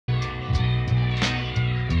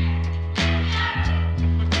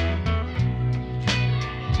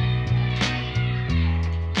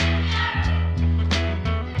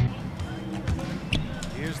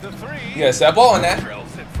Yeah, step on that.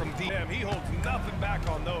 He holds nothing back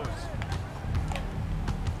on those.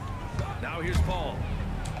 Now here's Paul.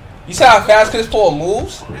 You see how fast Chris Paul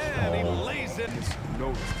moves? And he lays it.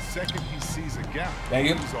 Notice the second he sees a gap. Thank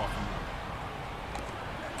you. He's off.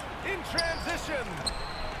 In transition.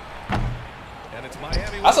 And it's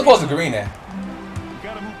Miami. I'm supposed to green that. You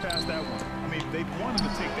gotta move past that one. I mean, they wanted to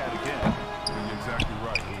take that again. And you're exactly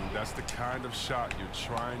right. That's the kind of shot you're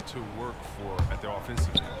trying to work for at the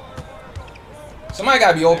offensive end. Somebody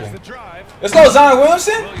gotta be open. The drive. Let's go, Zion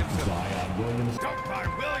Williamson. Dunked by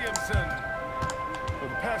Williamson. But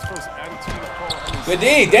the pass first attitude of Paul. Good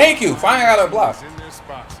D, thank you. Finally got a block. In their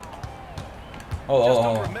spots. Oh, Just oh,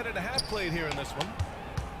 over a oh. minute and a half played here in this one.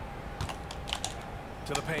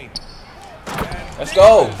 To the paint. Let's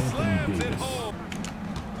go. Slams it home.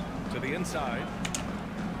 To the inside.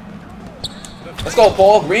 Let's go,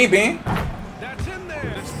 Paul. Green bean. That's in there. You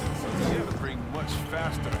have to bring much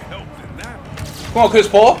faster help than that. Come on, Chris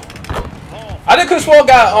Paul. Paul. I think Chris Paul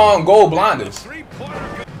got gold blinders.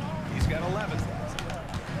 Three-pointer. He's got 11.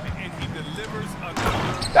 And he delivers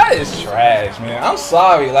another. That is trash, man. I'm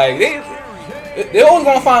sorry. Like they always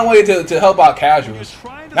gonna find a way to help out casuals.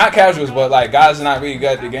 Not casuals, but like guys are not really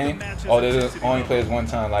good at the game. Or they just only play one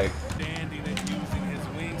time. Like, Standing and using his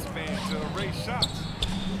wingspan to erase shots.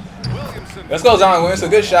 Williamson. let's go, Zion Williamson.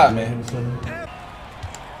 Good shot, man.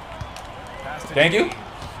 Pass to Thank you. Davis.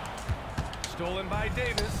 Stolen by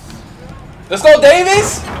Davis. Let's go,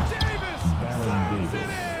 Davis. Davis. Slams it in.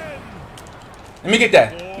 Let me get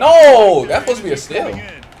that. No, that's supposed to be a steal.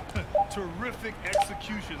 Terrific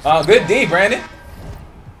execution. Good D, Brandon.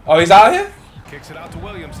 Oh, he's out here? Kicks it out to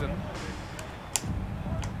Williamson.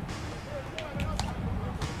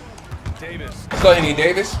 Davis. Let's go, Andy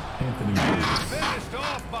Davis. Finished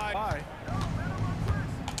off by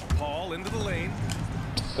Paul into the lane.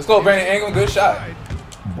 Let's go, Brandon Ingram. Good shot.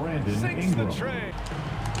 Brandon Sinks Ingram. the tray.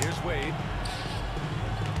 Here's Wade.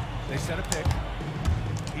 They set a pick.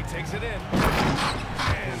 He takes it in.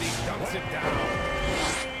 And he dumps it down.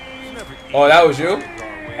 Oh, that was you?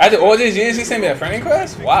 After all these years, he sent me a friend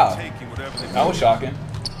request? Wow. That was shocking.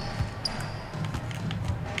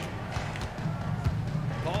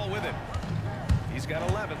 Paul with it. He's got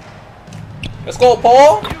 11. Let's go,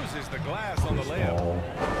 Paul. Uses the glass on the layup.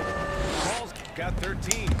 Paul's got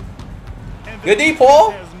 13. And Good D,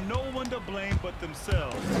 Paul. has no one to blame but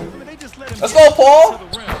themselves. I mean, they just let him Let's get go, Paul. to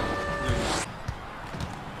the rim.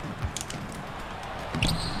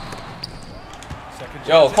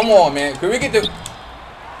 Yo, come on, man. Can we get the...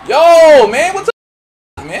 Yo, man. What's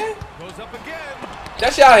up, man? Goes up again.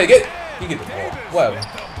 That shot here. He get the ball. Davis Whatever. with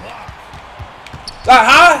the block. Like,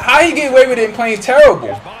 how he get away with it and playing terrible?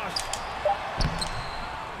 Bosh.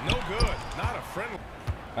 No good. Not a friendly.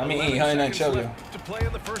 I mean, he ain't nothing chill. To play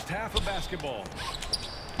in the first half of basketball.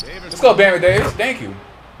 Davis Let's go, Barry Davis. Thank you.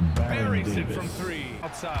 buries it from three.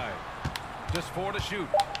 Outside. Just 4 to shoot.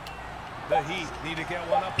 The Heat need to get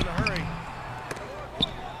one up in a hurry.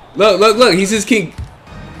 Look, look, look. He's his king.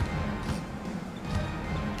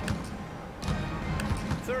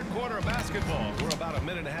 Third quarter of basketball. We're about a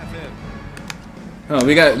minute and a half in. Oh,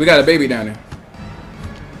 we got a baby down there.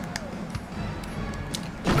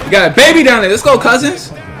 We got a baby down there. Let's go,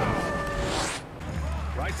 Cousins.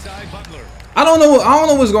 Right side, Butler. I don't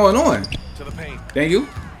know what's going on. To the paint. Thank you.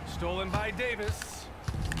 Stolen by Davis.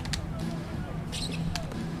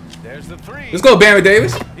 There's the three. Let's go, Barry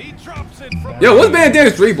Davis. He drops it from. Yo, what's Barry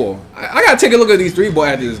Davis 3-ball? I gotta take a look at these 3-ball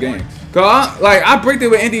after this game. Cause I bricked it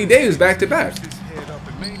with Anthony Davis back to back.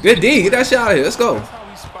 Good D, get that shot out of here. Let's go. That's how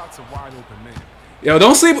he spots a wide open man. Yo,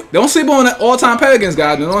 don't sleep on the all-time Pelicans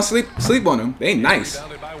guys. Don't sleep on them. They nice.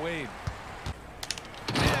 Rebounded by Wade.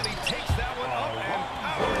 And he takes that one up and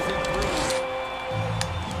powers it through.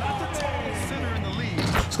 Not the tallest center in the league.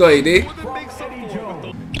 Let's go, AD. With a big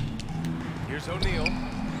support. Here's O'Neal.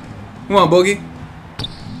 Come on, Boogie.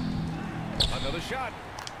 Another shot.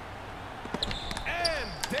 And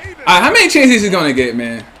Davis. All right, how many chances he gonna get,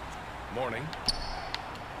 man? Morning.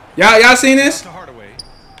 Y'all seen this? To Hardaway.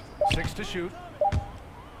 6 to shoot.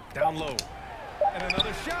 Down low. And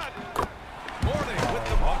another shot. Morning with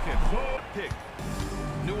the bucket. Pick.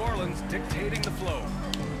 New Orleans dictating the flow.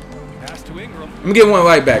 Pass to Ingram. Let me get one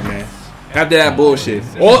right back, man. After that bullshit.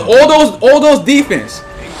 All those defense.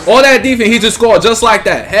 All that defense, he just scored just like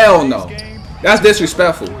that. Hell no. That's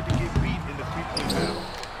disrespectful.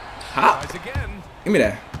 How? Tries again. Give me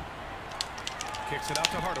that. Kicks it out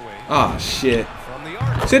to Hardaway. Oh shit. From the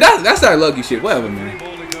arc. See, that's that lucky shit. Whatever, man.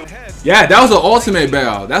 Ball to go ahead. Yeah, that was an ultimate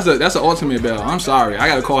bail. That's an ultimate bail. I'm sorry. I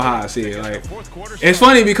gotta call how I see it. Like, Fourth quarter it's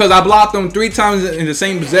funny because I blocked them 3 times in the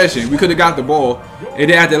same possession. We could have got the ball, and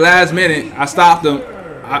then at the last minute, I stopped them.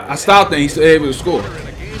 I stopped and he's still able to score.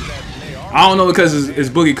 I don't know because it's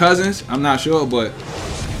Boogie Cousins. I'm not sure, but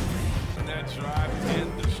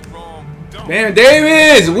man,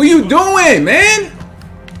 Davis, what you doing, man?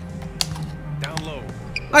 Down low.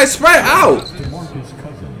 Like spread out.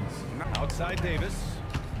 Outside Davis.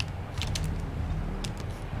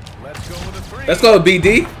 Let's go with a three. Let's go with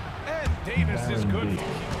BD. And Davis is good. He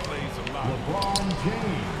plays a lot.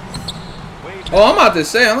 Oh, I'm about to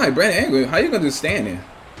say, I'm like Brandon Ingram. How you gonna do standing?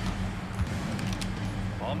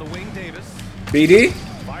 On the wing, Davis. BD,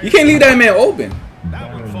 you can't leave that man open.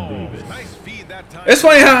 That one falls. Nice feed that time. It's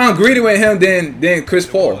funny how I'm greedy with him than Chris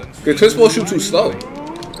Paul. Cause Chris Paul shoot too slow.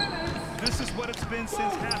 This is what it's been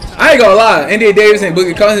since halftime. I ain't gonna lie, Anthony Davis and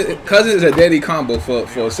Boogie Cousins is a deadly combo for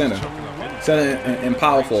a center and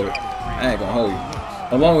power forward. I ain't gonna hold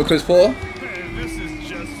you. Along with Chris Paul. This is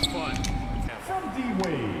just fun. From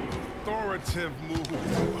D-Wade. Authoritative move.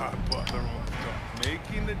 Hot butter on the dunk.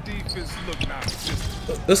 Making the defense look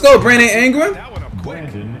non-existent. Let's go, Brandon Ingram. That one up quick.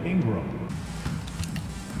 Brandon Ingram.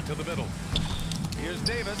 To the middle. Here's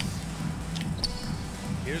Davis.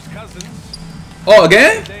 Here's Cousins. Oh,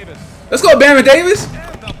 again? Davis. Let's go, Baron Davis.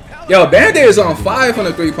 And the Pelicans. Yo, Baron Davis on fire from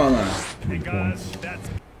the 3-point line. Hey guys, that's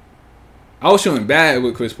I was shooting bad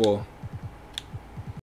with Chris Paul.